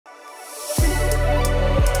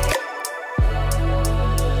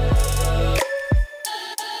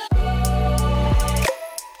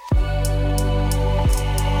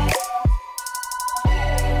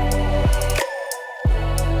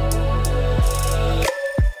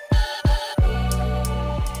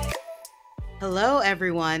Hello,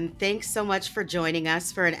 everyone. Thanks so much for joining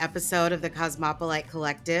us for an episode of the Cosmopolite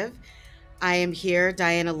Collective. I am here,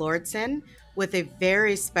 Diana Lordson, with a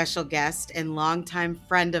very special guest and longtime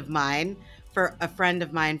friend of mine, for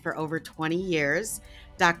over 20 years,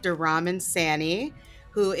 Dr. Raman Sani,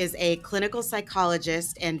 who is a clinical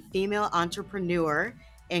psychologist and female entrepreneur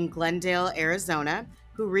in Glendale, Arizona,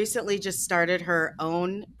 who recently just started her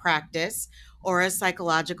own practice, Aura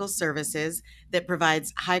Psychological Services, that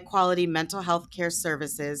provides high quality mental health care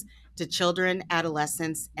services to children,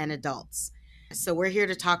 adolescents, and adults. So, we're here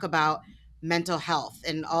to talk about mental health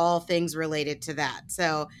and all things related to that.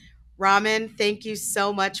 So, Raman, thank you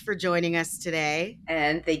so much for joining us today.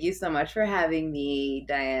 And thank you so much for having me,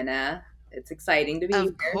 Diana. It's exciting to be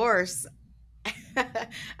Of here. course,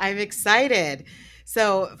 I'm excited.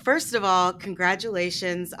 So, first of all,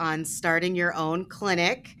 congratulations on starting your own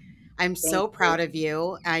clinic. I'm Thank so you. proud of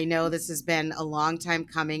you. I know this has been a long time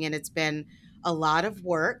coming and it's been a lot of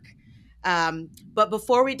work. But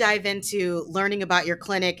before we dive into learning about your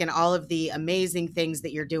clinic and all of the amazing things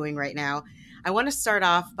that you're doing right now, I want to start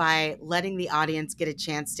off by letting the audience get a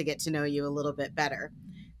chance to get to know you a little bit better.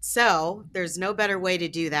 So, there's no better way to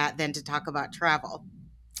do that than to talk about travel.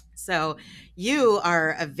 So, you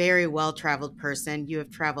are a very well traveled person. You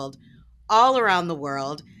have traveled all around the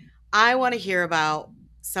world. I want to hear about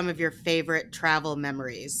some of your favorite travel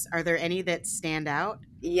memories. Are there any that stand out?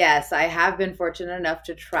 Yes, I have been fortunate enough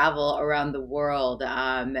to travel around the world.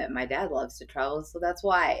 My dad loves to travel, so that's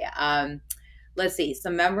why. Let's see,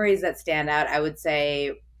 some memories that stand out. I would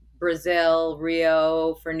say Brazil,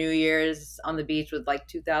 Rio for New Year's on the beach with like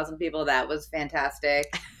 2,000 people. That was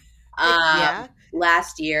fantastic. Um, Yeah.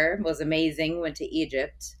 Last year was amazing. Went to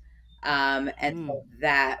Egypt, and so Mm,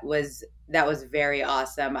 that was very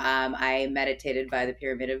awesome. I meditated by the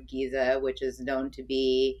Pyramid of Giza, which is known to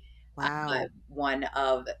be wow. one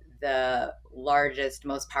of the largest,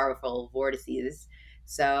 most powerful vortices.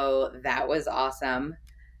 So that was awesome.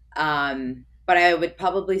 But I would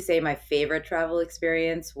probably say my favorite travel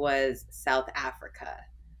experience was South Africa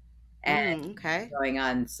and Okay. going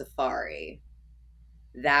on safari.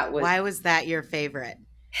 That was Why was that your favorite?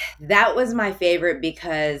 That was my favorite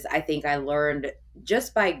because I think I learned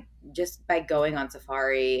just by going on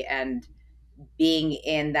safari and being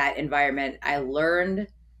in that environment, I learned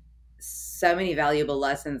so many valuable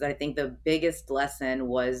lessons. I think the biggest lesson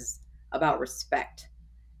was about respect.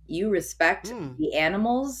 You respect Mm. the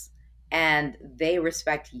animals and they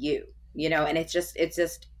respect you, and it's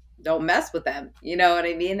just don't mess with them, you know what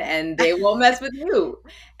I mean? And they won't mess with you.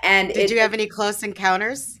 And Did you have any close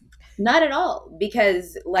encounters? not at all,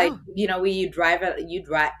 because like, Oh, when you drive,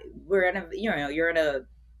 we're in a, you're in a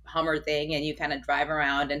Hummer thing and you kind of drive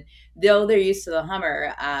around, and though they're used to the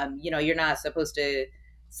Hummer, you're not supposed to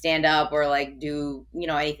stand up or like do,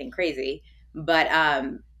 anything crazy. But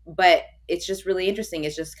it's just really interesting.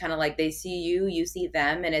 It's just kind of like they see you, you see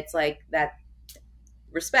them, and it's like that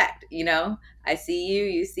respect, I see you,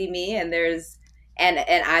 you see me, and there's and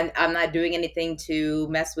I'm not doing anything to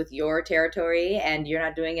mess with your territory, and you're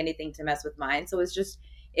not doing anything to mess with mine. So it's just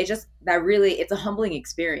that really, it's a humbling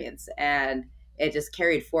experience, and it just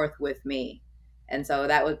carried forth with me. And so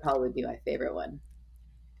that would probably be my favorite one.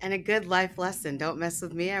 and a good life lesson. Don't mess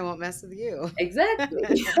with me, I won't mess with you.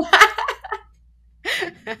 Exactly.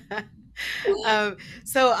 Um,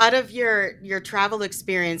 so, out of your travel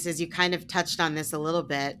experiences, you kind of touched on this a little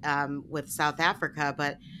bit with South Africa,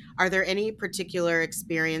 but are there any particular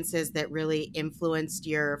experiences that really influenced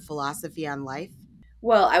your philosophy on life?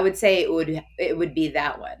 Well, I would say it would be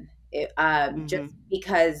that one. Hmm. Just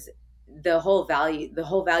because the whole value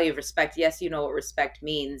of respect. Yes, you know what respect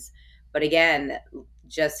means, but again,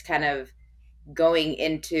 just kind of going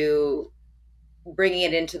into bringing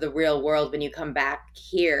it into the real world when you come back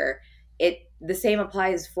here. It the same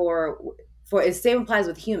applies for the same applies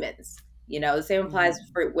with humans. The same applies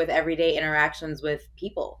Hmm. with everyday interactions with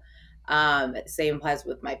people. Same applies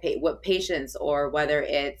with what patients, or whether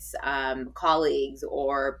it's colleagues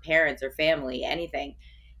or parents or family, anything.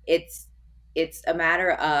 It's it's a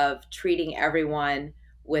matter of treating everyone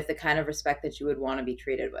with the kind of respect that you would want to be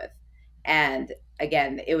treated with. And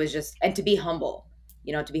again, it was just, and to be humble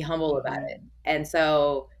about Hmm. it. And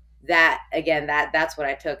so that, again, that's what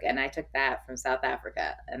I took, and I took that from South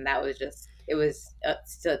Africa, and that was just, it was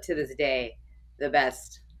still to this day the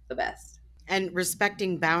best, the best. And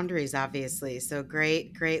respecting boundaries, obviously. So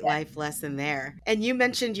great, great Yeah. life lesson there. And you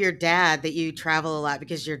mentioned your dad, that you travel a lot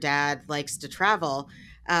because your dad likes to travel.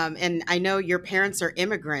 And I know your parents are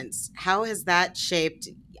immigrants. How has that shaped?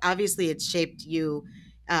 Obviously, it's shaped you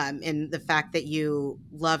in the fact that you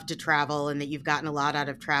love to travel and that you've gotten a lot out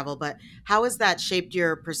of travel. But how has that shaped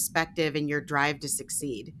your perspective and your drive to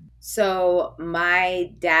succeed? So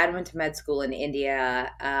my dad went to med school in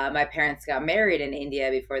India. My parents got married in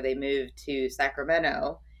India before they moved to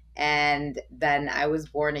Sacramento, and then I was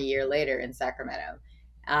born a year later in Sacramento.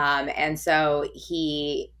 And so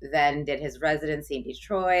he then did his residency in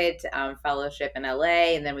Detroit, fellowship in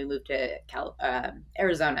LA, and then we moved to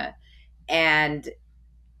Arizona. And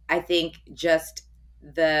I think just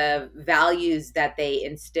the values that they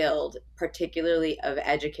instilled, particularly of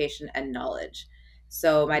education and knowledge.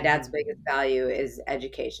 So, my dad's Mm-hmm. biggest value is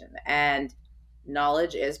education, and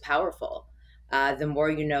knowledge is powerful. The more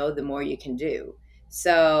you know, the more you can do.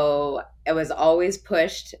 So, it was always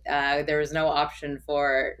pushed. There was no option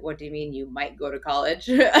for, what do you mean you might go to college?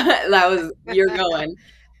 That was, you're going,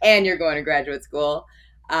 and you're going to graduate school.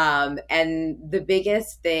 And the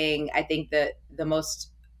biggest thing, I think that the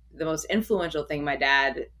most influential thing my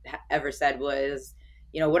dad ever said was,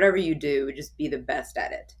 whatever you do, just be the best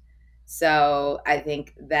at it. So I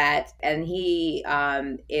think that, and he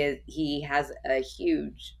has a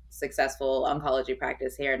huge successful oncology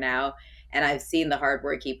practice here now, and I've seen the hard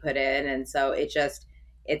work he put in, and so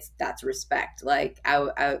that's respect. Like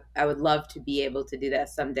I would love to be able to do that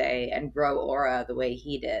someday and grow Aura the way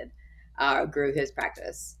he did, grew his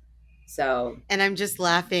practice. So And I'm just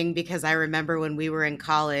laughing because I remember when we were in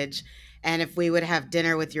college, and if we would have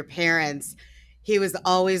dinner with your parents, he was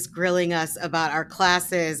always grilling us about our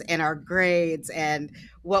classes and our grades and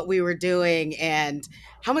what we were doing and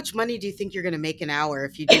how much money do you think you're going to make an hour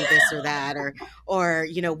if you do this or that, or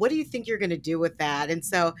what do you think you're going to do with that? And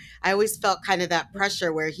so I always felt kind of that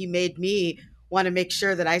pressure where he made me want to make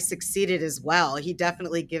sure that I succeeded as well. He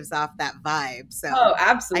definitely gives off that vibe. So oh,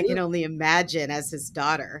 I can absolutely. only imagine as his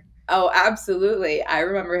daughter. Oh, absolutely. I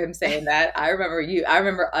remember him saying that. I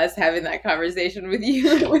remember us having that conversation with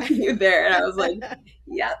you with you there. And I was like,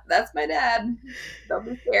 yeah, that's my dad. Don't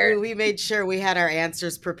be scared. We made sure we had our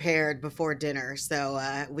answers prepared before dinner, so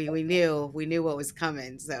we knew what was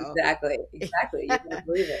coming. So Exactly. Exactly. You can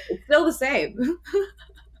believe it. It's still the same.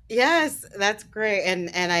 yes, that's great, and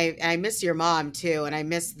I miss your mom too, and I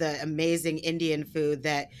miss the amazing Indian food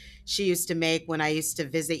that she used to make when I used to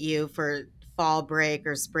visit you for fall break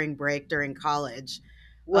or spring break during college.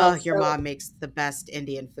 Well, Oh, your so mom makes the best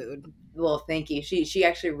Indian food. Well, thank you. She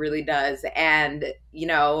actually really does. And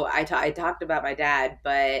I talked about my dad,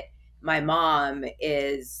 but my mom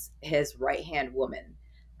is his right hand woman.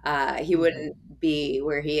 He Hmm. wouldn't be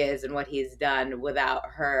where he is and what he's done without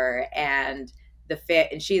her. And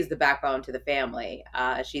and she's the backbone to the family.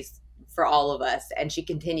 She's for all of us, and she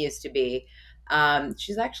continues to be.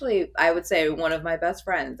 She's actually, I would say, one of my best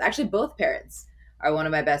friends. Actually, both parents are one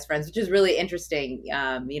of my best friends, which is really interesting.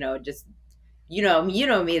 Just you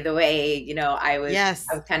know me the way I Yes.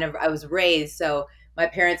 was I was raised. So my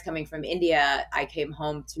parents coming from India, I came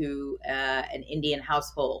home to an Indian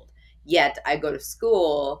household. Yet I go to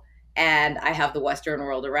school and I have the Western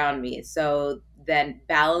world around me. So then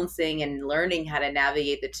balancing and learning how to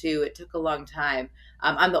navigate the two, it took a long time.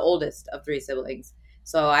 I'm the oldest of three siblings,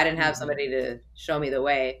 so I didn't have Hmm. somebody to show me the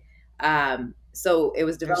way. So it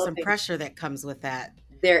was There's some developing. pressure that comes with that.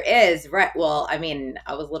 There is, right. Well, I mean,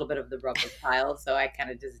 I was a little bit of the rebel child, so I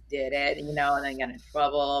kind of just did it, and then got in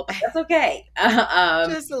trouble, but that's okay.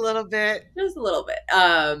 Just a little bit. Just a little bit.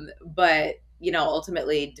 But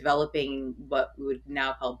ultimately developing what we would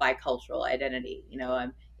now call bicultural identity.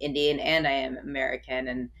 I'm Indian and I am American,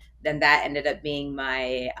 and then that ended up being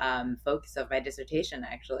my focus of my dissertation,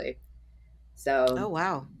 actually. So Oh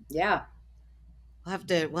wow. yeah, We'll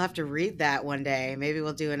have to read that one day. Maybe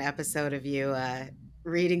we'll do an episode of you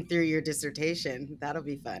reading through your dissertation. That'll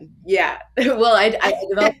be fun. yeah. Well, I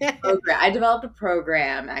developed a program. I developed a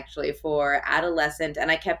program actually for adolescent,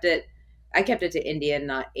 and I kept it to Indian,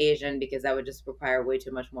 not Asian, because that would just require way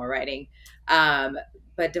too much more writing. Um,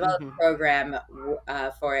 but developed Hmm. a program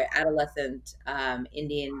for adolescent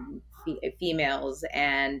Indian females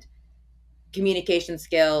and communication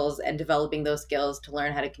skills, and developing those skills to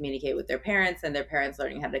learn how to communicate with their parents, and their parents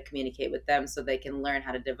learning how to communicate with them so they can learn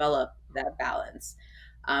how to develop that balance,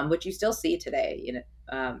 which you still see today.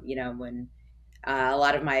 When a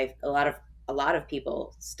lot of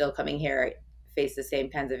people still coming here face the same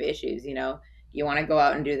kinds of issues. You want to go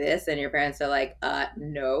out and do this, and your parents are like,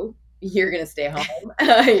 no, you're gonna stay home.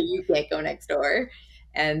 You can't go next door.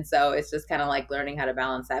 And so it's just kind of like learning how to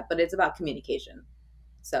balance that, but it's about communication.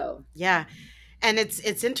 So Yeah. And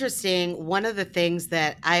it's interesting. One of the things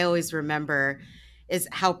that I always remember is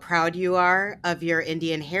how proud you are of your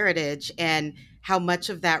Indian heritage and how much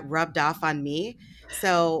of that rubbed off on me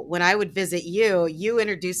So when I would visit you, you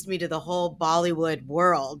introduced me to the whole Bollywood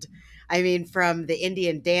world. I mean, from the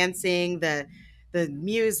Indian dancing, the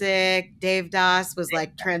music, Dave Das was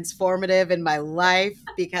like transformative in my life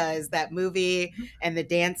because that movie and the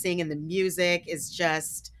dancing and the music is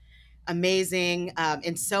just amazing,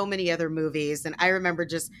 in so many other movies. And I remember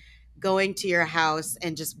just going to your house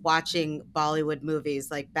and just watching Bollywood movies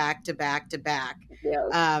like back to back to back.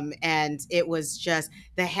 Yeah, And it was just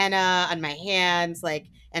the henna on my hands, like,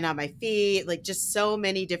 and on my feet, like just so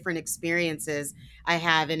many different experiences I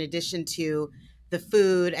have in addition to the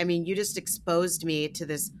food. I mean, you just exposed me to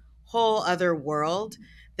this whole other world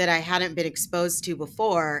that I hadn't been exposed to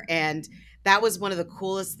before. And that was one of the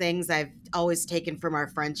coolest things I've always taken from our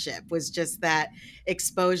friendship was just that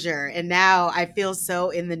exposure. And now I feel so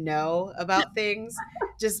in the know about things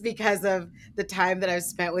just because of the time that I've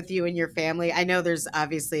spent with you and your family. I know there's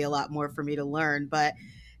obviously a lot more for me to learn, but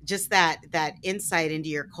just that insight into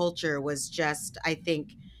your culture was just, I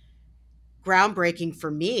think, groundbreaking for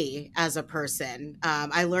me as a person.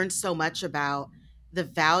 I learned so much about the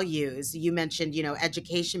values. You mentioned,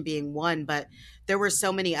 education being one, but there were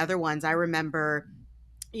so many other ones. I remember,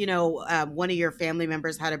 one of your family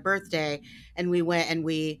members had a birthday, and we went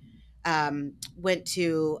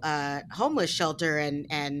to a homeless shelter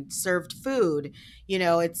and served food.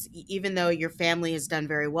 It's even though your family has done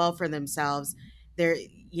very well for themselves, there,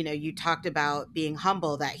 you talked about being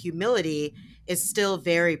humble. That humility is still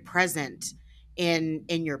very present in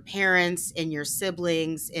your parents, in your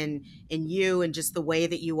siblings, in you, and just the way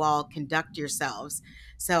that you all conduct yourselves.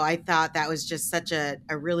 So I thought that was just such a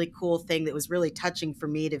really cool thing that was really touching for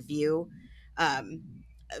me to um,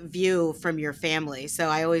 view from your family. So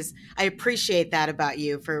I appreciate that about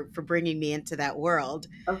you for bringing me into that world.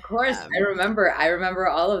 of course. Um, I remember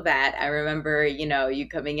all of that. I remember, you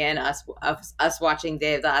coming in, us watching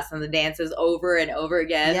Dave Das and the dances over and over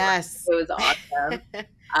again. yes. It was awesome.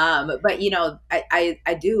 But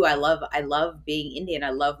I love being Indian. I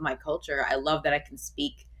love my culture. I love that I can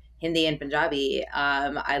speak Hindi and Punjabi.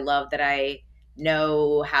 I love that I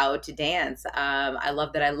know how to dance. I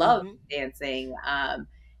love that I love Hmm. dancing.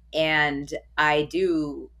 And I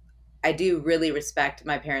do really respect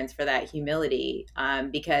my parents for that humility,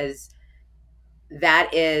 because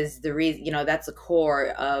that is the reason, that's the core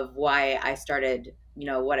of why I started,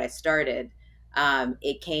 what I started.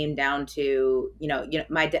 It came down to,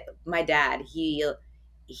 my dad,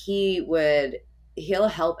 he would, he'll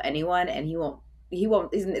help anyone, and he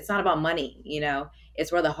won't, it's not about money,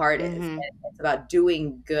 it's where the heart is. Hmm. It's about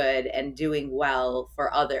doing good and doing well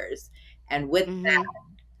for others. And with Hmm. that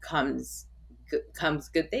comes, comes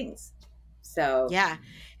good things. So, Yeah.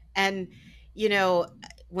 And, you know,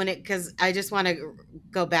 because I just want to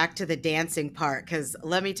go back to the dancing part, because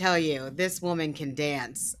let me tell you, this woman can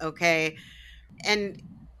dance. Okay. And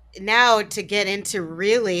now to get into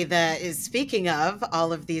really the is speaking of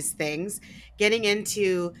all of these things, getting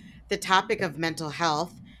into the topic of mental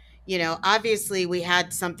health. Obviously we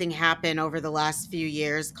had something happen over the last few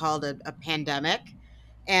years called a pandemic,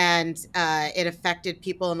 and it affected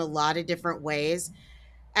people in a lot of different ways.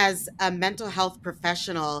 As a mental health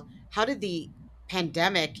professional, how did the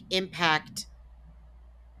pandemic impact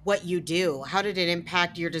what you do? How did it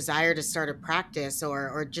impact your desire to start a practice,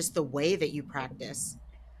 or just the way that you practice?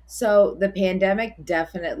 so the pandemic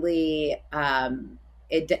definitely,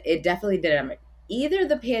 it definitely did. Either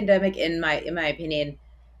the pandemic, in my opinion,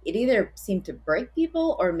 it either seemed to break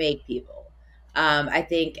people or make people. I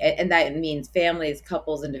think, and that means families,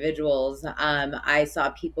 couples, individuals. I saw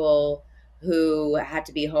people who had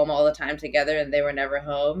to be home all the time together, and they were never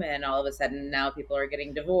home, and all of a sudden now people are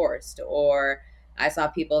getting divorced. Or I saw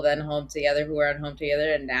people then home together who weren't home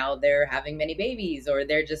together, and now they're having many babies, or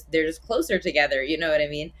they're just closer together. You know what I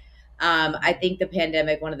mean? I think the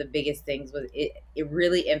pandemic, one of the biggest things was it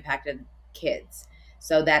really impacted kids.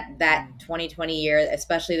 So that Mm. 2020 year,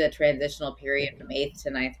 especially the transitional period from eighth to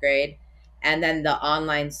ninth grade, and then the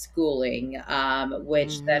online schooling,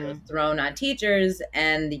 which then was Mhm. thrown on teachers,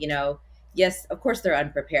 and yes, of course they're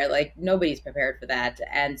unprepared. Like nobody's prepared for that,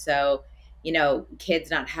 and so kids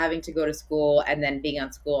not having to go to school and then being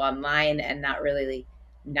on school online and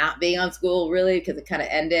not being on school really because it kind of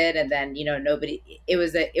ended, and then nobody, it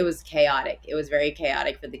was chaotic. It was very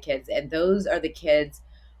chaotic for the kids, and those are the kids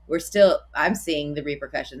I'm seeing the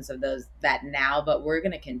repercussions of those that now, but we're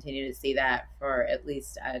going to continue to see that for at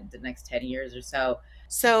least the next 10 years or so.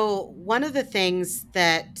 So, one of the things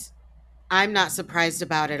that I'm not surprised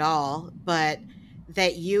about at all, but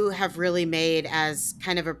that you have really made as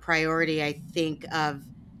kind of a priority, I think, of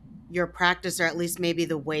your practice, or at least maybe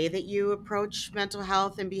the way that you approach mental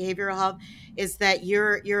health and behavioral health, is that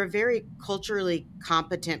you're a very culturally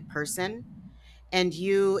competent person, and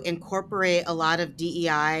you incorporate a lot of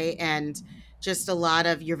DEI, and just a lot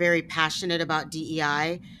of, you're very passionate about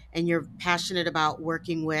DEI, and you're passionate about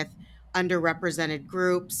working with underrepresented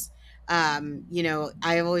groups.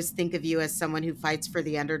 I always think of you as someone who fights for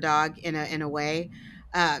the underdog in a way.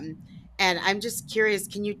 Um, and I'm just curious,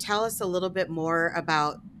 can you tell us a little bit more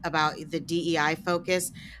about the DEI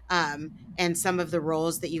focus, and some of the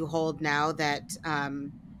roles that you hold now that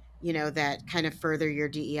that kind of further your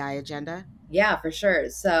DEI agenda? Yeah, for sure.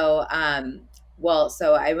 So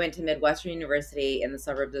I went to Midwestern University in the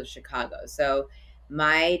suburbs of Chicago. So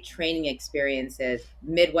my training experiences,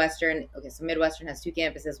 Midwestern, okay, so Midwestern has two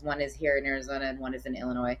campuses. One is here in Arizona and one is in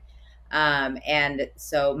Illinois. And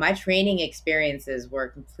so my training experiences were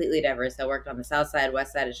completely diverse. I worked on the south side,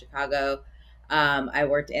 west side of Chicago. I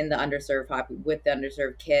worked in the with the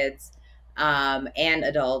underserved kids, and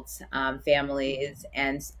adults, families,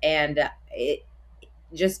 and it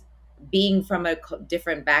just being from a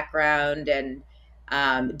different background, and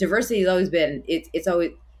diversity has always been, it's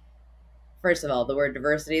always, first of all, the word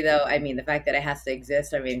diversity, though, I mean, the fact that it has to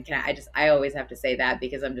exist, I mean, I always have to say that,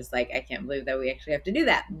 because I'm just like, I can't believe that we actually have to do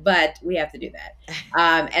that, but we have to do that.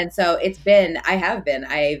 And so I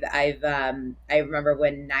remember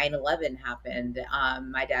when 9/11 happened.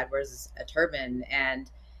 My dad wears a turban, and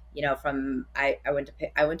I went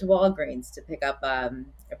to Walgreens to pick up a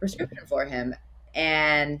prescription for him,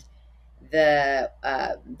 and the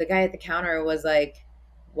guy at the counter was like,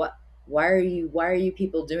 "What? Why are you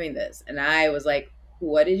people doing this?" And I was like,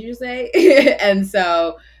 "What did you say?" And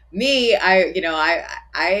so I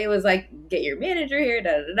was like, "Get your manager here."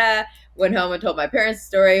 Da da da. Went home and told my parents the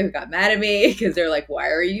story, who got mad at me because they're like, "Why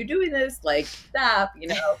are you doing this? Like, stop!"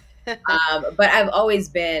 But I've always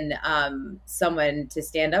been someone to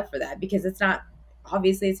stand up for that, because it's not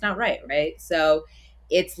right, right? So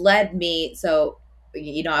it's led me. So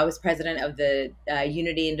I was president of the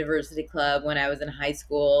Unity and Diversity Club when I was in high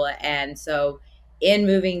school, and so when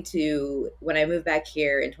I moved back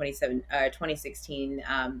here in 2016,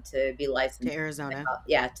 to be licensed To Arizona.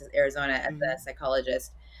 to Arizona as Hmm. a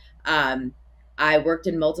psychologist. um, I worked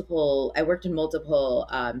in multiple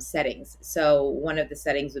settings. So one of the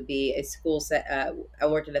settings would be a school set. I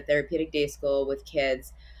worked at a therapeutic day school with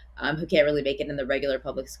kids who can't really make it in the regular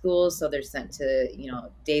public schools, so they're sent to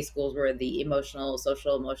day schools where the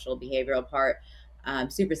social, emotional, behavioral part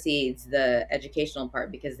supersedes the educational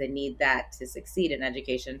part, because they need that to succeed in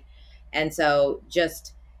education. And so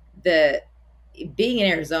just the being in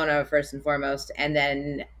Arizona first and foremost, and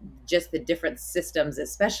then just the different systems,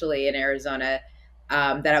 especially in Arizona,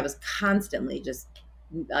 that I was constantly just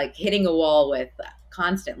like hitting a wall with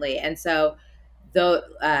constantly. And so, though,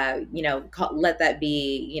 let that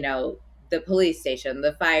be, the police station,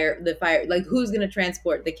 the fire, like, who's going to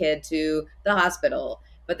transport the kid to the hospital?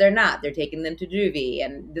 But they're not. They're taking them to juvie,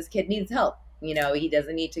 and this kid needs help. He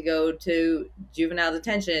doesn't need to go to juvenile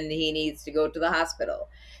detention. He needs to go to the hospital.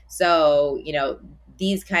 So,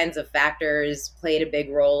 these kinds of factors played a big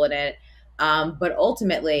role in it. But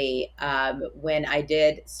ultimately, when I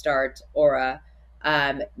did start Aura,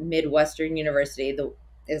 Midwestern University,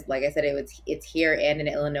 is, like I said, it's here and in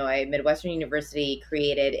Illinois. Midwestern University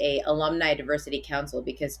created a alumni diversity council,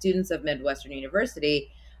 because students of Midwestern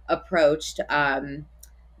University approached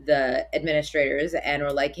the administrators and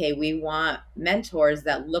were like, "Hey, we want mentors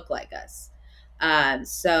that look like us."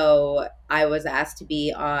 So I was asked to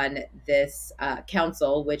be on this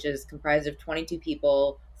council, which is comprised of 22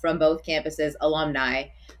 people from both campuses, alumni,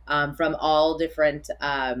 from all different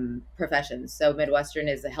professions. So Midwestern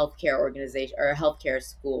is a healthcare organization, or a healthcare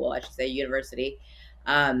school, I should say, university.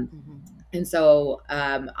 Um, Hmm. and so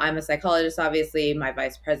I'm a psychologist, obviously. My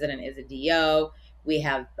vice president is a DO. We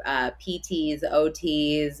have PTs,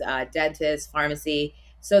 OTs, dentists, pharmacy.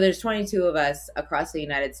 So there's 22 of us across the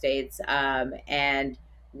United States, and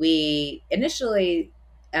we initially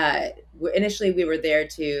we were there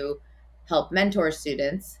to help mentor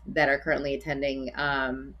students that are currently attending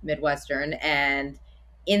Midwestern. And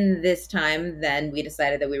in this time, then we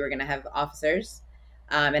decided that we were going to have officers,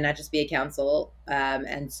 and not just be a council.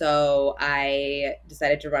 And so I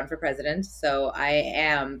decided to run for president. So I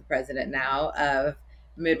am the president now of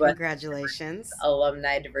Midwest Congratulations.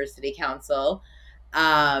 Alumni Diversity Council.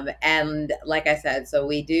 And like I said, so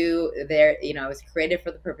we do there, it's created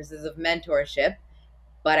for the purposes of mentorship,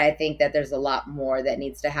 but I think that there's a lot more that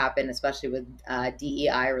needs to happen, especially with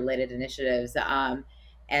DEI related initiatives.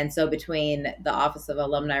 And so between the Office of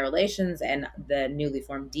Alumni Relations and the newly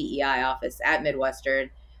formed DEI office at Midwestern,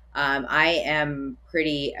 I'm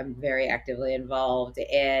very actively involved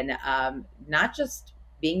in not just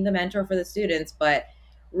being the mentor for the students, but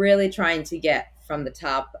really trying to get from the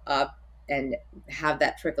top up and have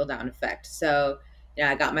that trickle down effect. So,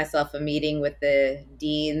 I got myself a meeting with the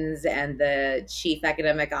deans and the chief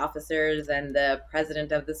academic officers and the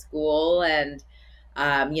president of the school, and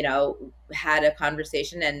had a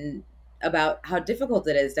conversation and about how difficult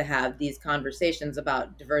it is to have these conversations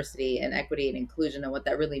about diversity and equity and inclusion and what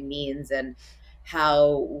that really means, and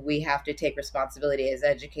how we have to take responsibility as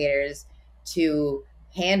educators to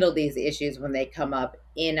handle these issues when they come up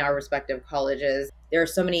in our respective colleges. There are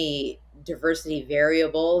so many diversity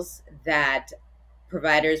variables that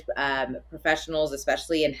providers, professionals,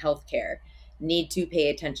 especially in healthcare, need to pay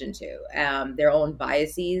attention to. Their own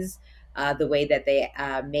biases, the way that they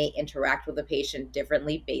may interact with a patient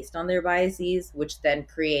differently based on their biases, which then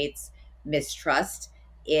creates mistrust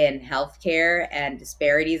in healthcare and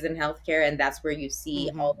disparities in healthcare, and that's where you see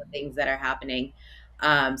Mm-hmm. all the things that are happening.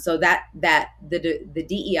 So the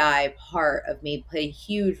DEI part of me played a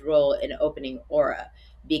huge role in opening Aura,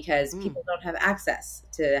 because Mm. people don't have access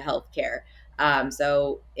to healthcare.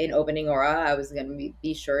 So in opening Aura, I was going to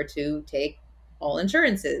be sure to take all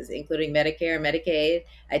insurances, including Medicare, Medicaid.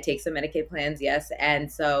 I take some Medicaid plans, yes.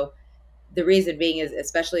 And so the reason being is,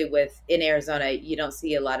 especially in Arizona, you don't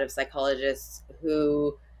see a lot of psychologists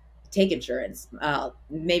who take insurance.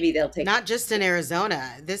 Maybe they'll take, Not just in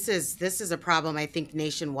Arizona. This is a problem I think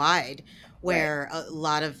nationwide, right. where a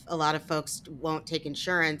lot of folks won't take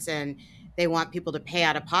insurance, and they want people to pay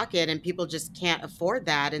out of pocket, and people just can't afford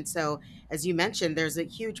that. And so, as you mentioned, there's a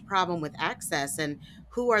huge problem with access, and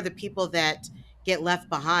who are the people that get left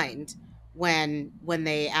behind when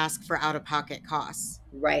they ask for out of pocket costs?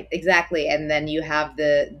 Right, exactly. And then you have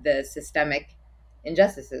the systemic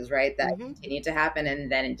injustices, right, that Mhm. continue to happen,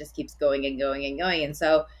 and then it just keeps going and going and going. And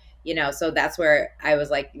so, so that's where I was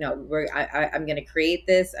like, I'm going to create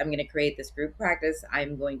this. I'm going to create this group practice.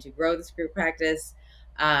 I'm going to grow this group practice,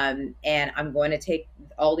 and I'm going to take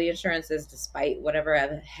all the insurances, despite whatever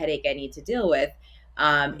headache I need to deal with.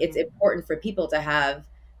 It's Mhm. important for people to have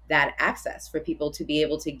that access, for people to be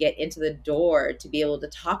able to get into the door, to be able to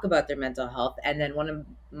talk about their mental health. And then one of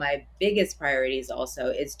my biggest priorities also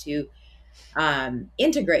is to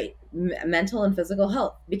integrate mental and physical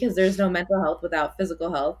health, because there's no mental health without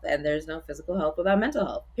physical health, and there's no physical health without mental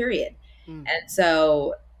health, period. Mm. And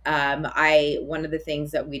so I one of the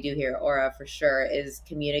things that we do here at Aura for sure is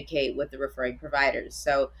communicate with the referring providers.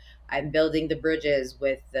 So I'm building the bridges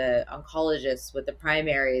with the oncologists, with the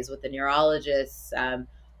primaries, with the neurologists,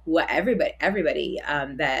 everybody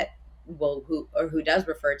that who does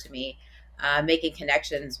refer to me, making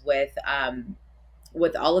connections with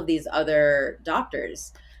all of these other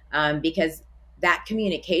doctors, because that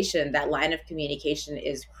communication, that line of communication,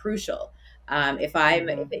 is crucial.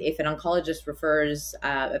 Mhm. If an oncologist refers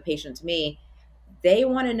a patient to me, they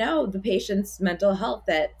want to know the patient's mental health,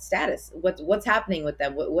 that status, what's happening with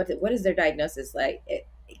them, what is their diagnosis like,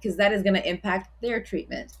 because that is going to impact their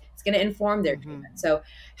treatment. It's going to inform their Mhm. treatment. So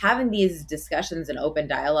having these discussions and open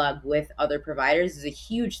dialogue with other providers is a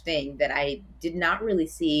huge thing that I did not really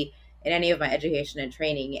see in any of my education and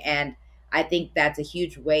training. And I think that's a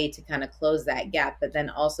huge way to kind of close that gap, but then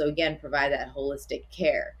also, again, provide that holistic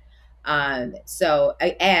care. And so,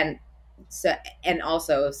 and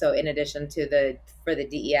also, so in addition to for the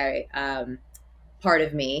DEI part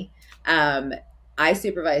of me, um, I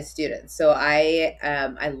supervise students. So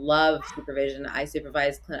I love supervision. I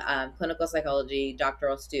supervise clinical psychology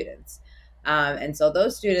doctoral students. And so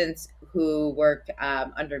those students who work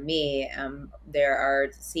under me, there are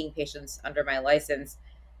seeing patients under my license.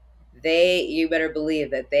 You better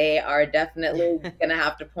believe that they are definitely going to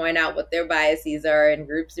have to point out what their biases are in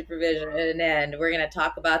group supervision, and we're going to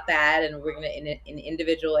talk about that, and we're going to in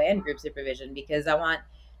individual and group supervision, because I want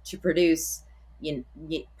to produce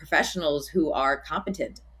professionals who are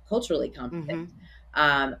competent, culturally competent. Mhm.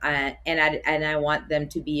 And I want them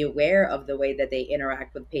to be aware of the way that they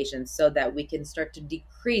interact with patients, so that we can start to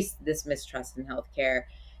decrease this mistrust in healthcare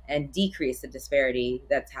and decrease the disparity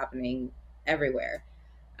that's happening everywhere.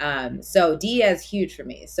 So DEA is huge for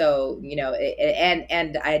me. So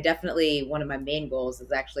and I definitely, one of my main goals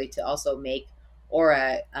is actually to also make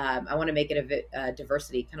Aura. I want to make it a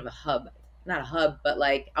diversity kind of a hub, not a hub, but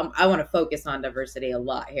like I want to focus on diversity a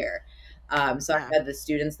lot here. So Yeah. I had the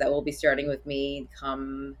students that will be starting with me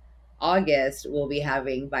come August. We'll be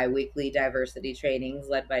having biweekly diversity trainings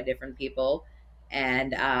led by different people,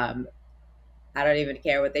 and I don't even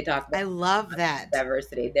care what they talk about I love that.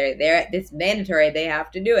 diversity. It's mandatory. They have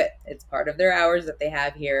to do it. It's part of their hours that they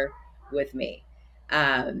have here with me.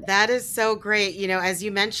 That is so great. You know, as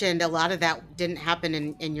you mentioned, a lot of that didn't happen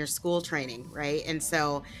in your school training, right? And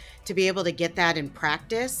so to be able to get that in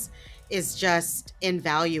practice is just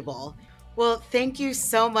invaluable. Well, thank you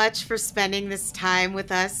so much for spending this time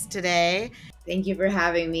with us today. Thank you for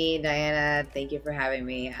having me, Diana. Thank you for having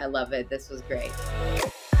me. I love it. This was great.